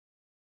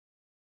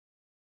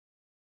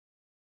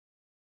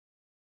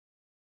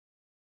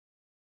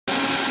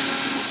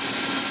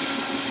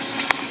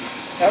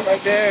That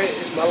right there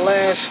is my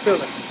last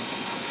filler.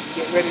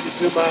 Getting ready to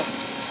do my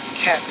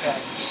cap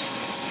packs.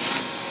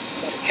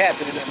 Got a cap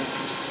in it.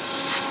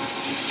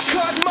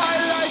 Cut my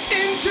life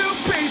into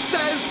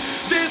pieces.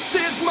 This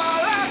is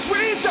my last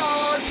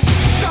resort.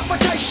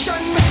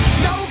 Suffocation,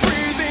 no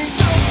breathing.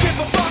 Don't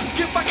give a fuck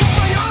if I cut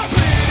my arm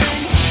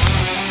bleeding.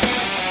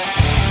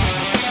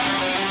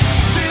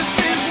 This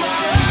is my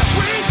last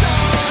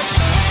resort.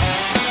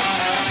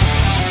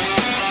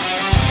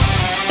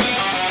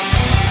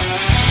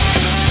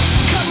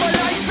 Cut my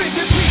life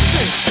into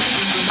pieces.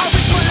 I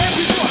reach my last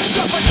resort.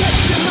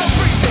 Suffocation, no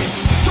breathing.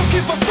 Don't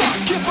give a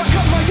fuck if I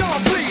cut my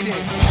arm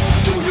bleeding.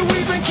 Do you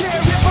even care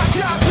if I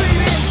die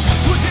bleeding?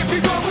 Would it be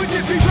wrong, would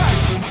it be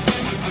right?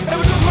 It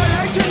was on my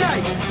life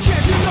tonight.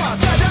 Chances are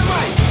that I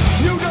might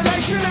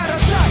mutilation out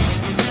of sight.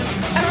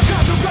 And I'm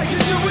contemplating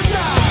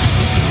suicide.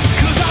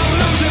 Cause I'm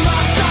losing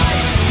my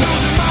sight,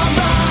 losing my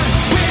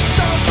mind. Wish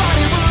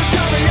somebody would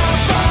tell me I'm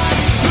fine.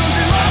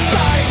 Losing my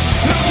sight,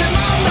 losing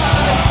my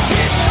mind.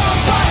 Wish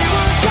somebody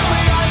would tell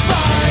me I'm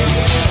fine.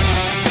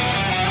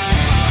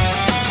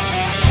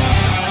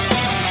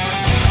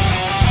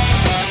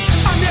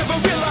 I never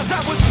realized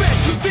I was bent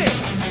too thin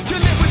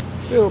till it was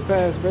Field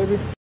pass, baby.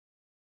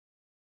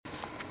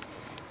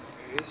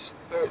 It's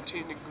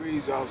 13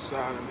 degrees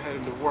outside. I'm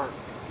heading to work.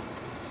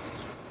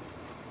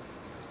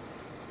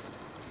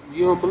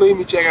 You don't believe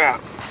me? Check it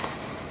out.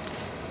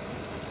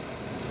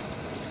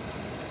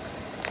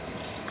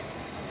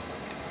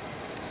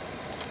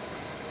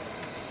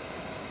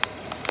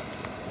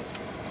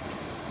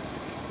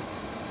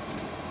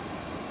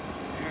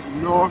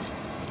 Heading north,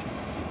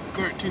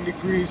 13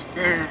 degrees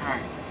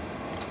Fahrenheit.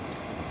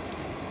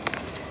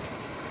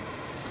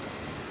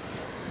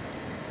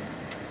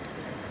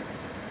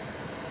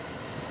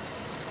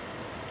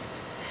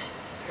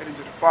 Heading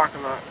to the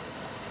parking lot.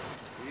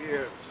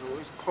 Yeah, so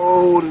it's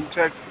cold in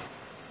Texas.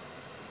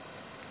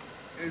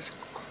 It's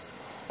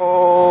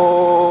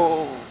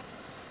cold.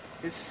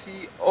 It's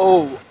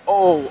C-O-O-O-O-O-O-O-O-L-D.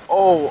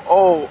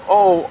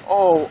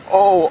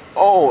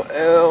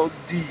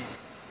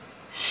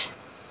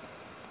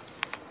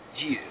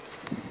 Yeah.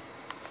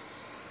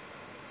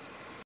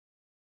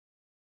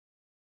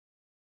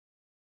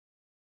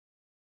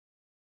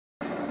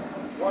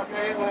 What the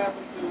hell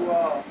happened to,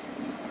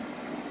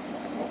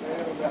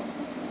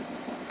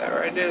 that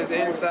right there is the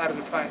inside of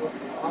the pipe.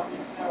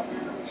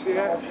 See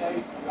that?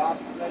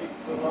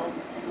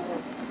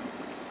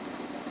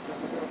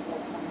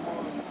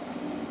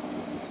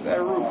 It's that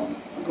root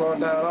going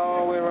down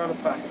all the way around the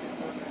pipe.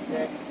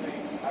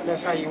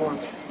 That's how you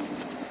want it.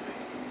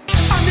 I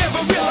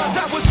never realized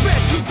I was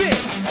bent too thin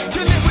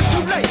till it was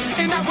too late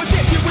and I was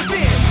empty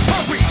within.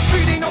 Hungry,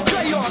 feeding on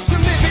chaos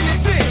and living in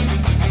sin.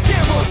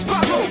 Downward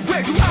spiral,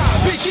 where do I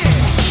begin?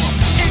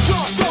 It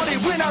all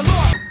started when I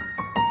lost.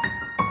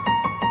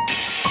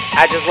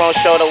 I just want to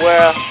show the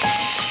world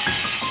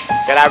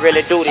that I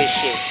really do this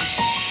shit.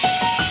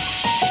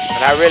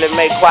 And I really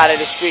make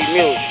quality street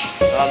music.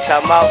 You know what I'm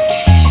talking about?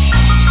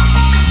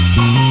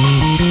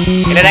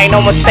 And it ain't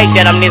no mistake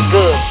that I'm this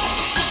good.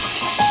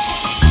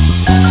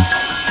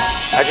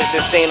 I just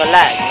been seen a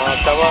lot, you know what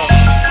I'm talking about?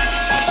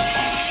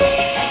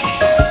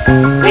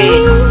 We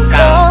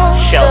gon'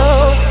 show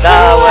the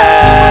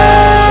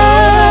world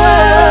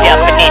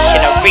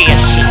definition of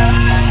real shit,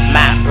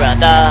 my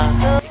brother.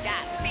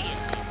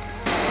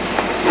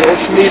 Yeah,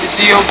 it's me, the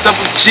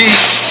D-O-double-G,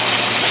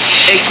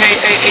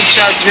 a.k.a.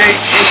 H.I.J.,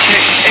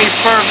 a.k.a.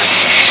 Fervent.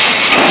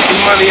 The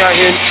money out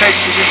here in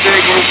Texas, you dig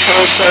what I'm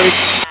trying to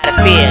say?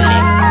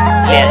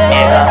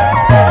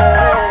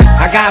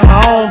 I got my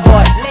own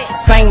voice,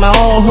 sing my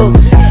own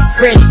hooks.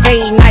 Fresh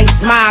fade,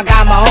 nice smile,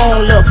 got my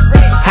own look.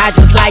 I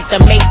just like to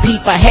make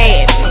people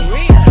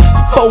happy.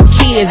 4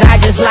 kids, I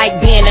just like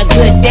being a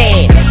good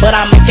dad. But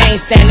I'm a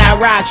gangsta and I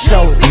rock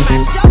shows.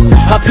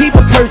 A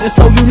people person,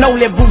 so you know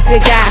that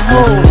Boosie got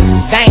hoes.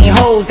 They ain't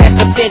hoes,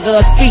 that's a figure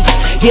of speech.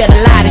 Hear a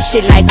lot of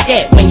shit like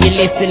that when you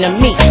listen to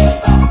me.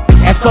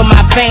 As for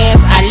my fans,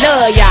 I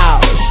love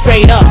y'all.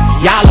 Straight up,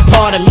 y'all a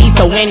part of me,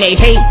 so when they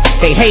hate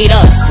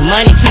us.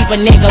 Money keep a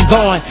nigga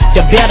going,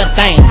 the better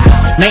thing.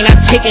 Man, I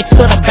take it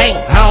to the bank,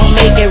 I don't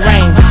make it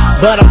rain.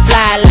 But I'm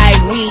fly like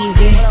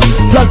Weezy.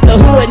 Plus the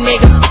hood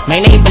niggas,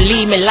 man, they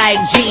believe me like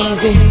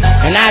Jeezy.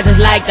 And I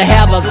just like to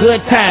have a good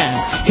time.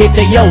 Hit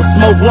the yo,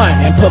 smoke one,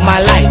 and put my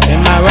life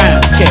in my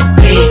rhyme. Check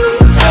it,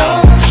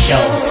 don't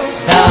show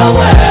the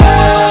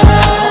world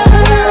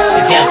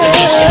the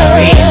definition of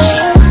real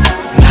shit.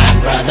 My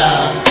brother,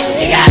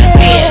 you gotta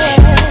feel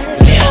it.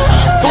 Little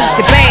hustler,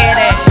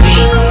 we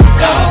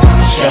gon'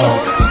 show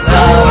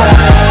the world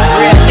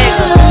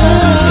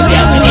the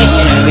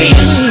definition of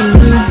real shit.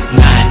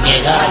 My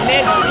nigga,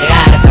 you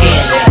gotta feel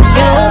it.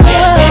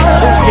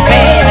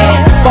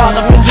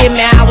 Father, forgive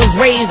me, I was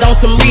raised on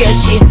some real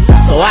shit,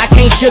 so I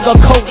can't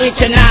sugarcoat it,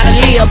 you're not a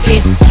little bit.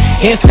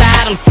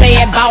 Inside I'm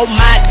sad about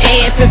my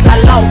dad. Since I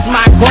lost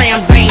my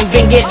grams, ain't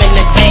been giving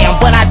a damn.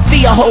 But I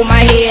still hold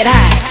my head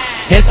high,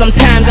 and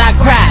sometimes I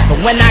cry.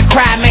 But when I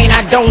cry, man,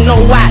 I don't know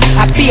why.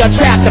 I feel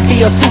trapped to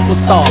be a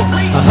superstar.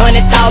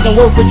 100,000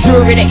 worth of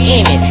jewelry to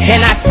end it,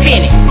 and I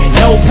spin it,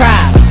 no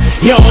problem.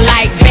 You don't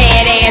like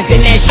badass,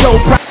 then that's your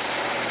problem.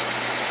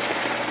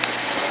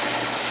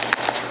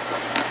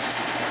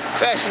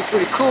 It's actually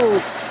pretty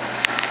cool.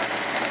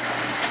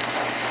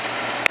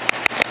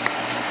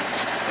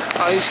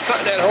 He's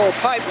cutting that whole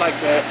pipe like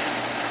that.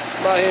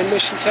 I'm out here in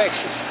Mission,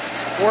 Texas,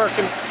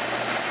 working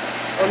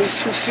on these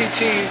 2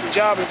 CTs. The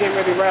job is getting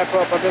ready to wrap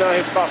up. I've been out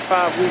here for about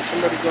 5 weeks.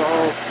 I'm ready to go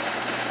home.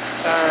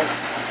 Tired.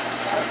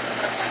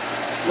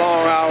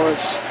 Long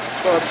hours,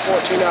 12 to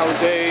 14-hour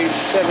days,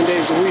 7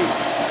 days a week.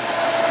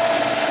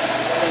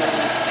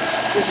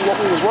 This is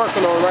what we was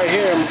working on right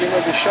here. I'm getting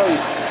ready to show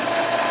you.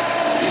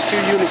 These 2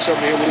 units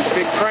over here where this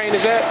big crane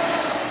is at.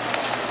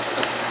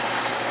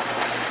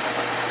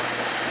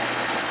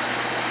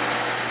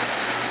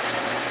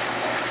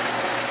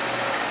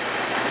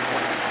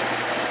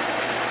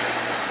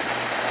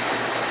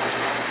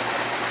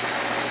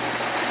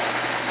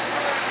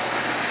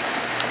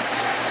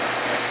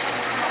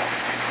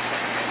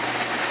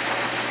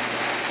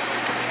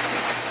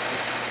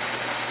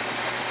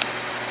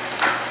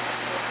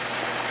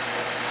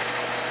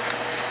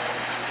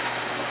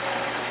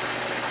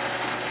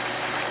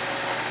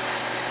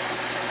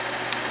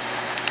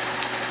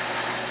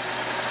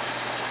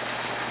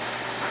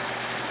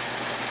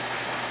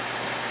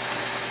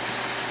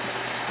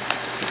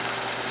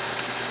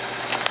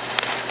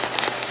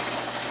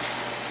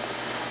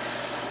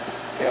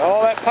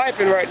 All that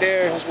piping right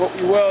there is what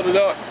we welded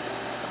up.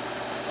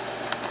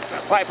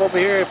 Got pipe over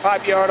here,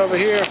 pipe yard over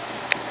here.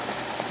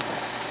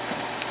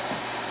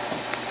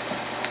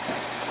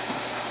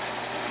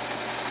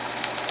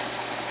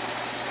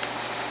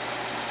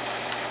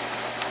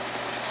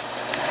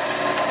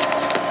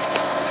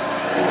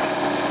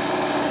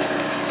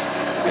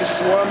 This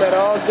is where I'm at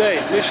all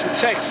day, Mission,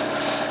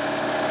 Texas.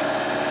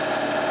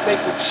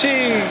 Making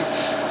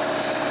cheese.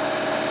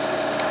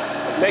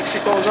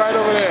 Mexico's right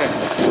over there.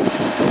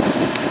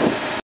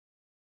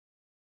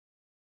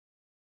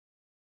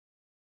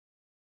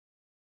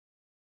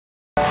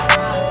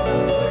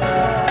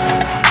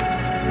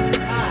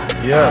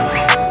 Yeah.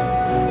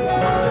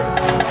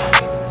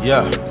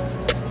 Yeah.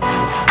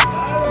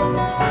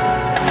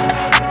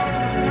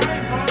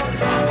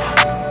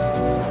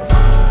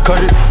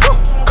 Cut it,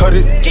 cut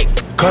it,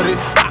 cut it,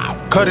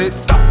 cut it,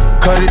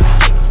 cut it,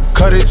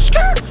 cut it,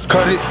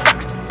 cut it,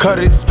 cut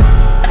it.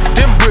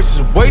 Them bricks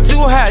is way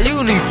too high,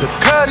 you need to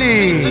cut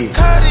it.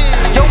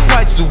 Your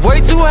price is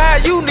way too high,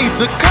 you need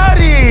to cut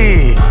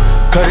it.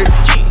 Cut it,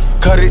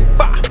 cut it,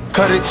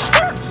 cut it,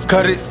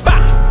 cut it,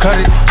 cut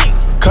it,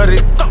 cut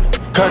it,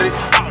 cut it,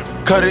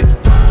 cut it.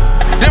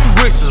 Them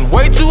bricks is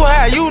way too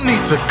high, you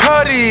need to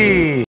cut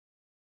it.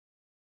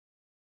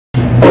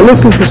 And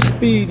this is the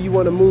speed you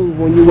want to move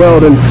when you're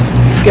welding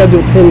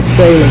Schedule 10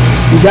 stainless.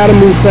 You got to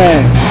move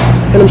fast.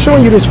 And I'm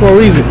showing you this for a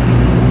reason.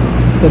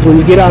 Because when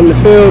you get out in the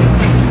field,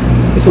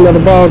 it's another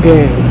ball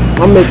game.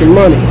 I'm making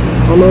money.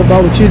 I don't know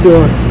about what you're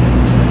doing.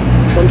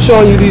 So I'm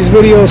showing you these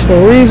videos for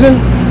a reason.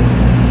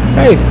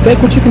 Hey,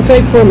 take what you can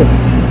take from it.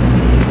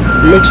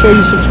 Make sure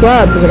you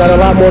subscribe because I got a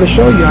lot more to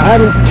show you. I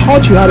haven't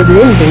taught you how to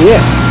do anything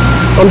yet.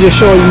 I'm just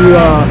showing you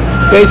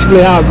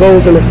basically how it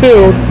goes in the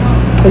field.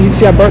 As you can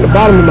see, I burnt the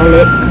bottom of my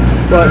lip.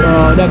 But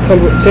that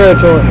comes with the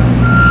territory.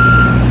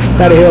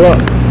 Gotta heal up.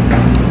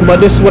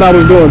 But this is what I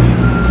was doing.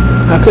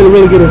 I couldn't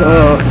really get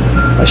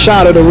a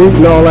shot of the root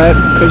and all that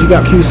because you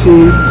got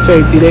QC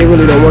safety. They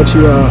really don't want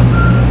you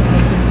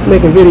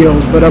making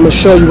videos. But I'm gonna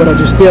show you what I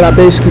just did. I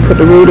basically put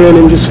the root in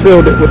and just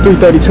filled it with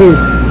 332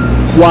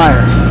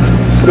 wire.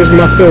 So this is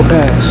my fill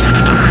pass.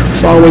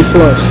 It's all the way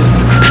flush.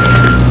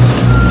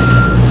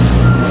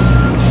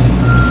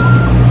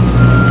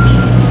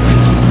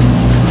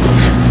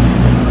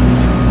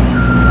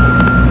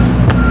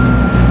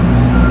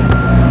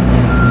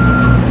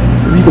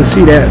 You can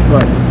see that,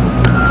 but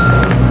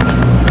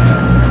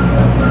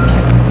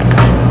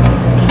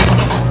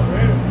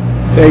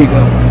there you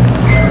go.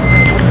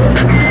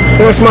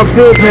 That's my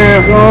fill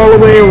pass all the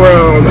way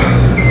around.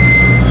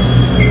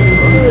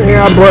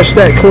 Yeah, I brushed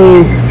that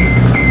clean.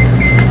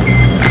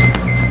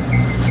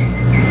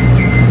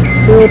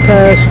 Fill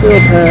pass, fill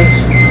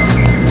pass.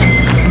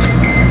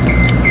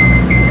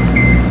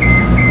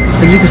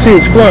 As you can see,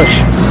 it's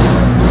flush.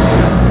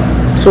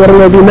 So what I'm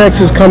going to do next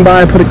is come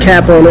by and put a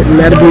cap on it, and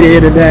that'll be the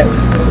end of that.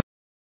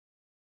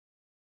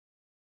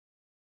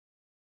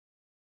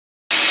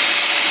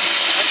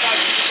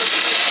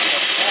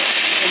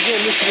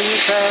 Again, this is the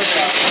root pass.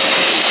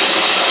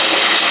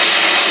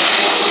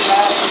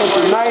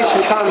 Looking nice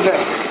and convex.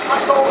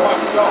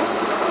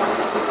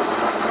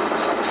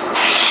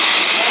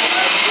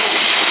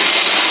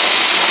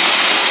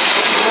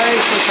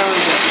 Nice and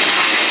convex.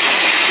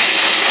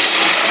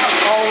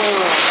 All the way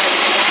around.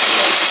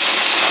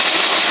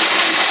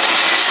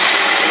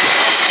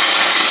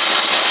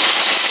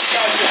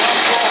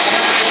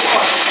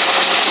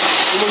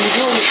 When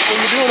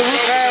you're doing a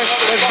root pass,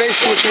 that's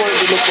basically what you want it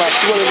to look like.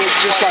 You want it to look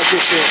just like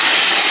this here.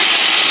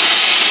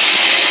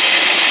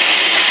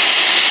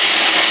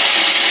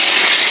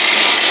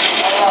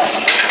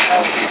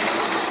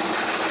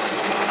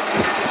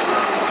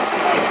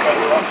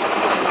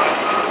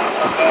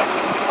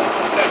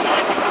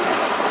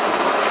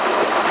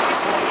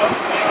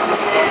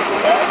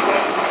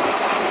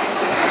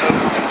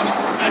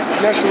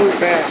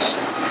 bash.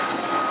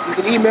 You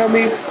can email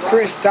me,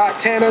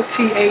 chris.taner,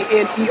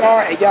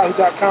 T-A-N-E-R, at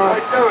yahoo.com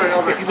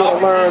if you want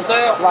to learn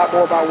a lot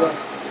more about welding.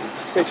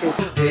 Stay tuned.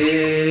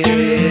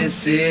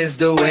 This is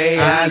the way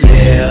I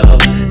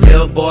live.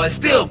 Little boy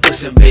still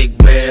pushing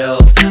big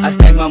wheels. I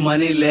stack my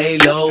money, lay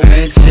low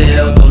and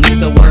chill. Don't need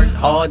to work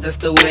hard, that's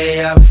the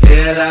way I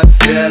feel. I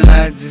feel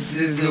like this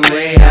is the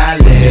way I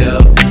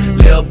live.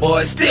 Little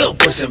boy still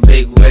pushing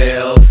big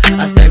wheels.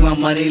 I stack my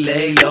money,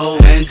 lay low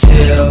and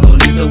chill. Don't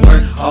need to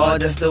work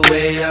hard, that's the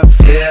way I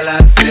feel.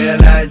 I feel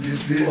like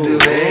this is the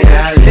way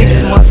I live.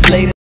 6 months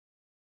later.